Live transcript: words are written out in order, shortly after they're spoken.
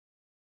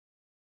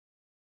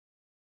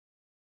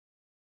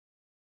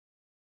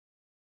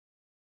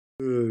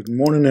Good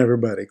morning,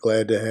 everybody.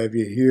 Glad to have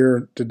you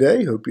here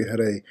today. Hope you had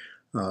a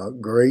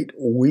great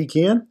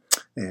weekend.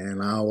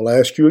 And I will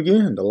ask you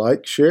again to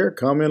like, share,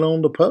 comment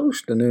on the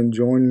post, and then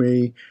join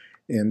me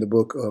in the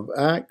book of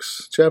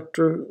Acts,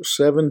 chapter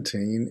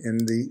 17,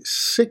 in the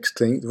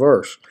 16th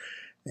verse.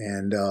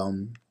 And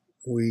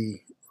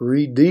we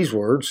read these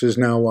words. It says,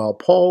 "Now while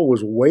Paul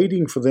was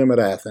waiting for them at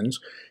Athens,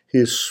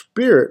 his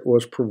spirit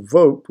was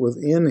provoked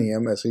within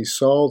him as he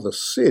saw the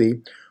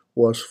city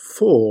was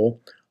full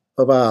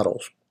of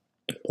idols."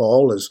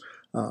 Paul is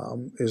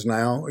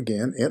now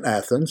again in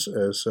Athens,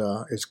 as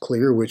it's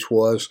clear, which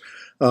was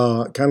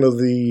kind of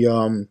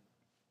the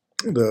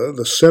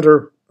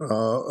center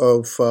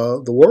of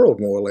the world,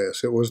 more or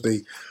less. It was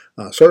the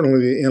certainly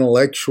the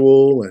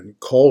intellectual and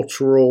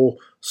cultural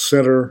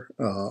center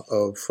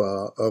of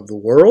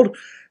the world,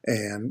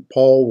 and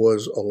Paul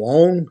was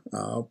alone,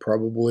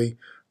 probably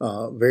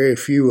very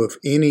few of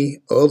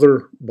any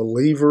other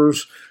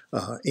believers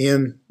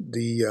in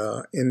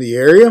the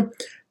area.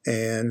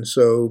 And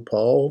so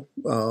Paul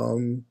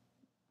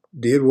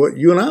did what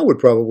you and I would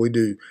probably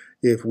do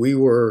if we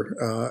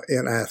were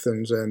in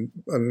Athens and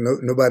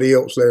nobody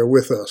else there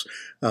with us.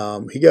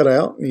 He got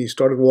out and he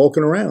started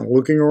walking around,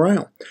 looking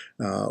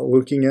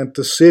at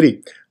the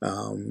city.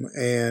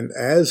 And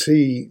as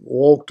he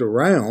walked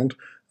around,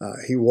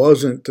 he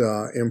wasn't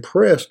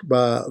impressed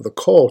by the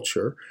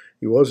culture.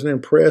 He wasn't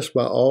impressed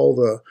by all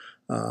the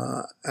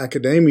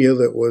academia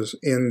that was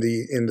in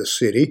the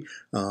city.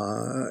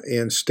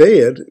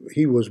 Instead,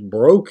 he was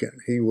broken.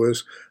 He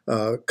was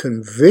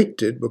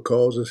convicted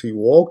because as he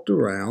walked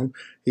around,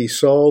 he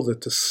saw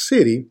that the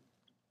city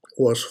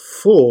was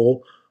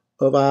full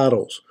of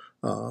idols.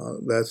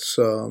 That's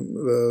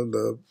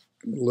the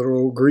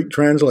literal Greek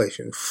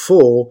translation,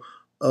 full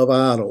of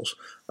idols.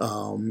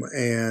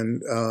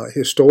 And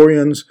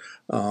historians,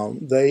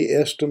 they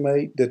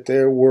estimate that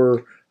there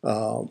were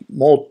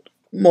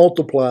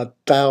multiplied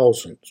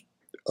thousands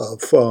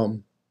of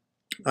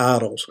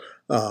idols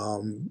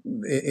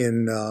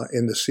in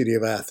the city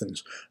of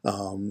Athens.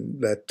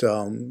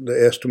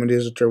 The estimate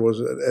is that there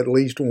was at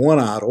least one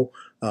idol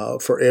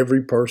for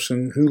every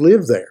person who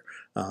lived there.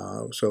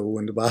 So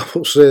when the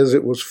Bible says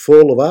it was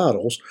full of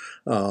idols,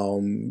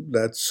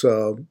 that's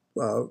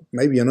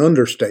maybe an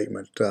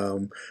understatement.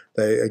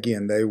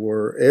 They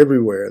were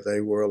everywhere.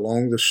 They were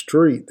along the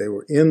street. They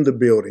were in the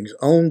buildings,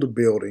 on the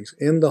buildings,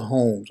 in the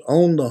homes,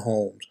 on the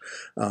homes,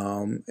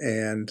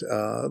 and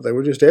they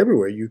were just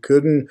everywhere. You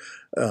couldn't,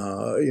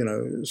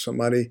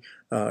 somebody,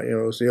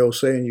 it's the old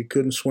saying, you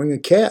couldn't swing a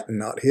cat and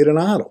not hit an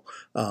idol.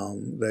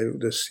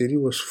 The city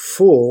was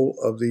full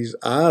of these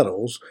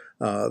idols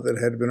that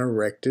had been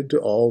erected to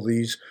all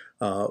these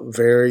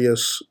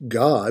various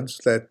gods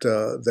that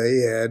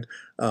they had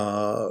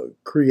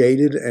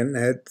created and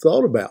had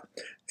thought about.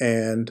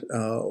 And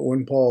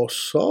when Paul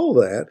saw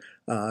that,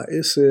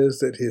 it says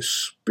that his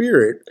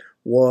spirit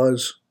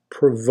was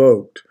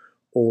provoked,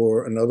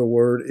 or another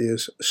word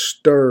is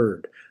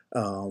stirred.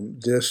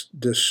 This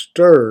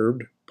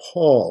disturbed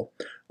Paul.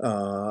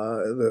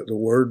 The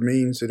word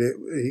means that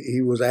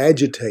he was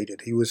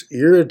agitated, he was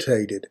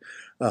irritated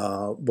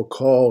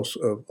because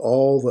of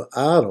all the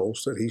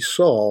idols that he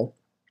saw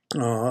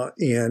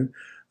in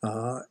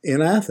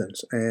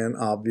Athens, and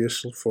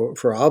obviously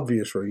for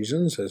obvious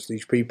reasons, as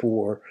these people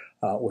were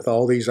with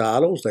all these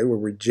idols, they were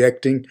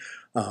rejecting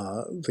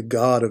the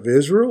God of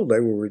Israel. They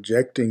were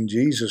rejecting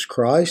Jesus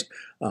Christ.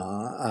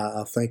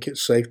 I think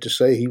it's safe to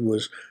say he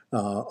was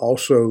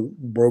also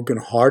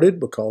brokenhearted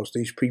because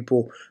these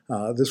people.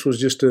 This was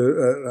just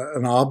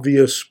an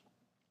obvious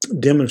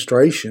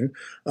demonstration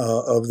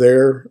of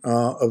their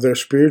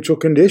spiritual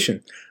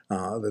condition,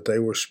 that they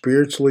were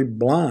spiritually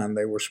blind,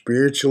 they were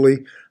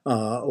spiritually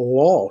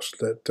lost,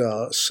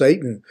 that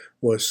Satan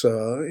was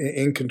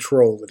in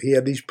control,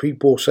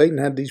 that Satan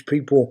had these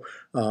people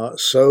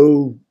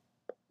so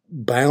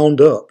bound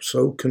up,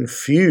 so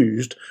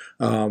confused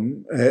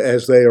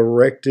as they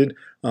erected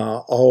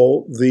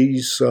all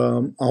these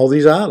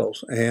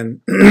idols,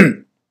 and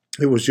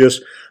it was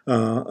just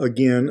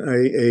again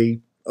a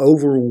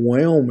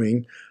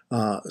overwhelming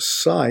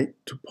sight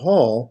to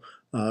Paul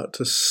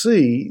to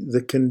see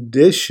the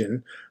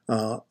condition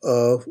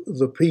of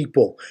the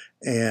people.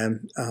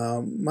 And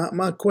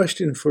my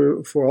question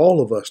for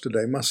all of us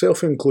today,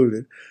 myself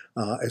included,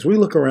 as we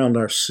look around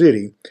our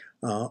city,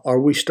 are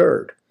we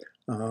stirred?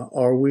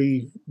 Are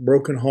we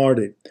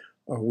brokenhearted?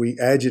 Are we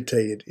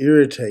agitated,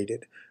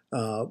 irritated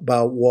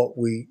by what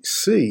we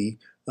see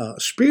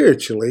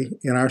spiritually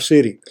in our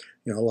city?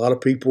 A lot of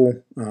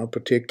people,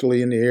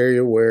 particularly in the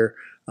area where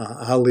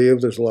I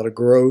live, there's a lot of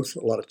growth,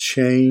 a lot of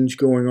change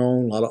going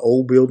on, a lot of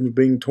old buildings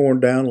being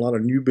torn down, a lot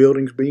of new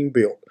buildings being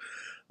built.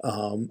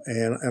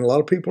 And a lot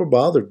of people are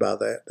bothered by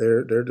that.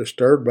 They're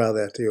disturbed by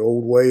that. The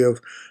old way of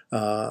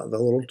the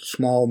little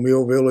small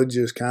mill village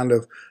is kind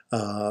of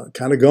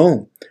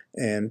gone,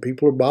 and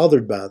people are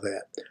bothered by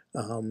that.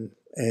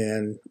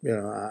 And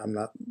I'm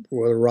not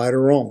whether right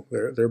or wrong.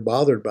 They're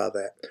bothered by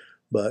that.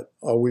 But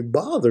are we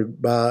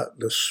bothered by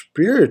the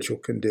spiritual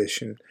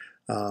condition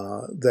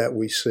that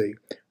we see?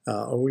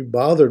 Are we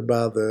bothered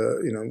by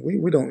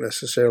we don't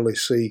necessarily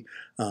see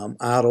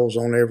idols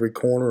on every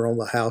corner on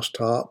the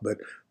housetop, but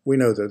we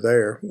know they're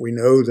there. We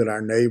know that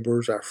our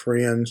neighbors, our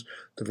friends,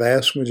 the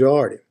vast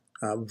majority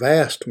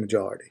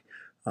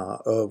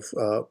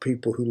of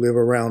people who live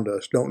around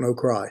us don't know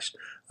Christ.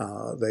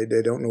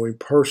 They don't know Him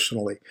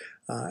personally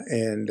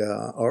and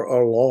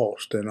are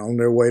lost and on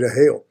their way to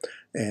hell.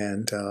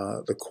 And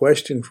the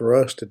question for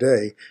us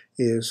today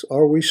is,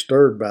 are we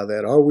stirred by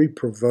that? Are we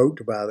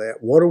provoked by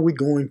that? What are we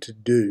going to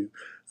do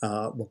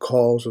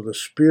because of the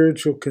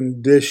spiritual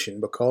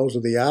condition, because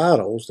of the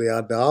idols, the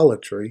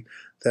idolatry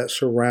that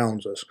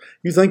surrounds us?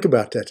 You think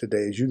about that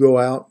today as you go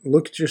out,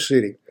 look at your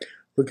city,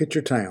 look at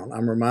your town.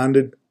 I'm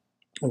reminded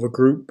of a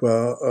group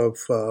of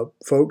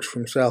folks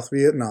from South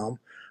Korea,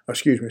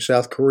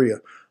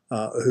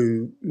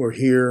 who were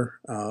here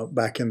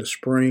back in the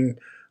spring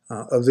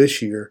of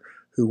this year,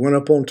 who went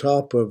up on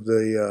top of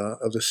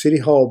the city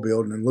hall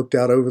building and looked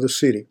out over the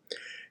city.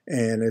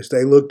 And as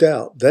they looked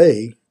out,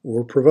 they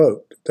were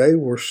provoked. They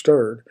were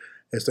stirred.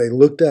 As they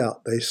looked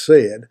out, they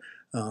said,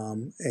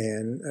 and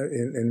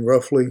in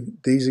roughly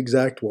these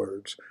exact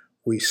words,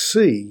 "We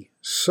see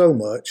so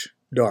much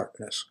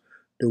darkness."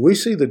 Do we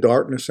see the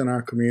darkness in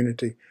our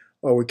community?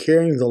 Are we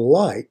carrying the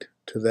light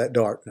to that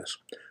darkness?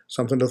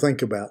 Something to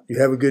think about. You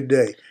have a good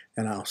day,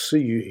 and I'll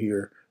see you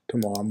here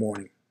tomorrow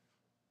morning.